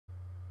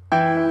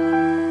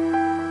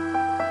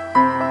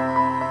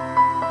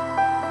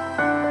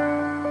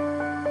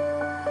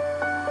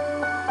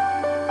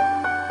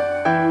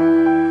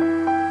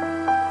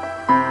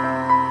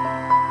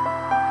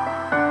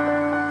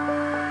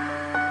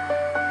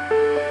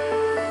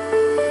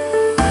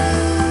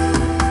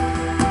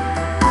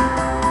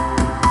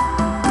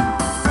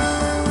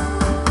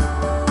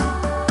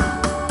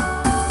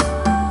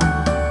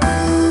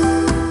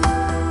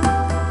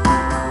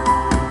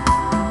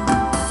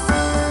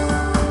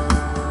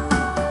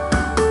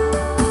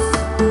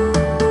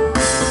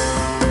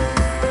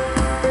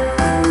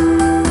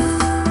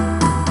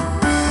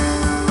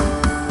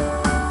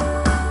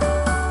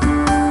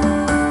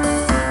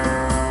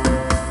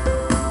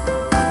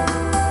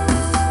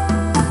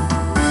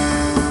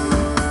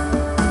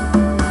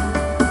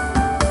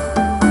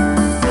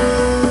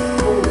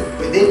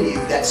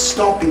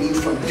stopping you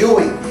from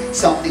doing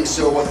something.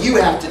 So what you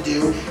have to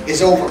do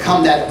is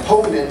overcome that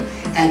opponent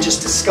and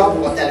just discover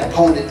what that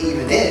opponent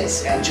even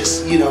is, and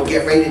just, you know,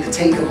 get ready to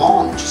take them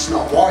on and just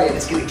not worry. And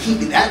it's going to keep,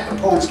 that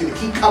opponent's going to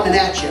keep coming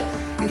at you.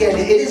 Again,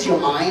 it is your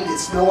mind.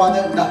 It's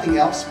nothing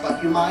else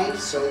but your mind.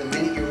 So the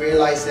minute you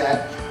realize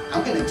that,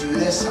 I'm going to do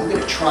this, I'm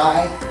going to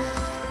try.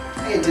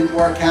 Hey, it didn't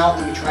work out,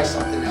 let me try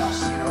something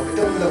else, you know. But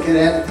don't look at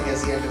anything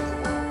as the end of the world.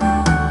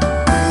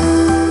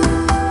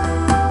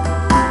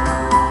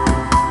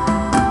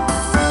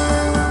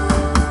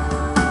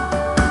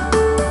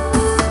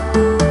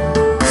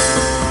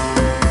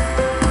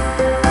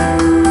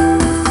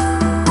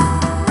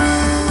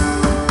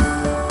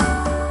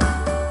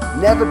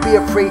 Never be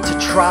afraid to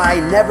try,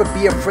 never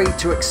be afraid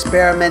to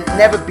experiment,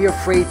 never be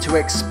afraid to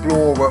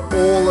explore. We're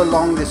all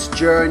along this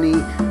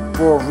journey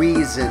for a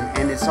reason,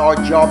 and it's our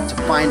job to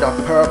find our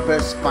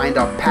purpose, find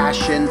our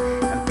passion,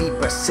 and be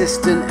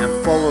persistent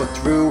and follow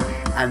through,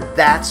 and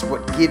that's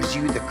what gives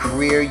you the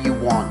career you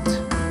want.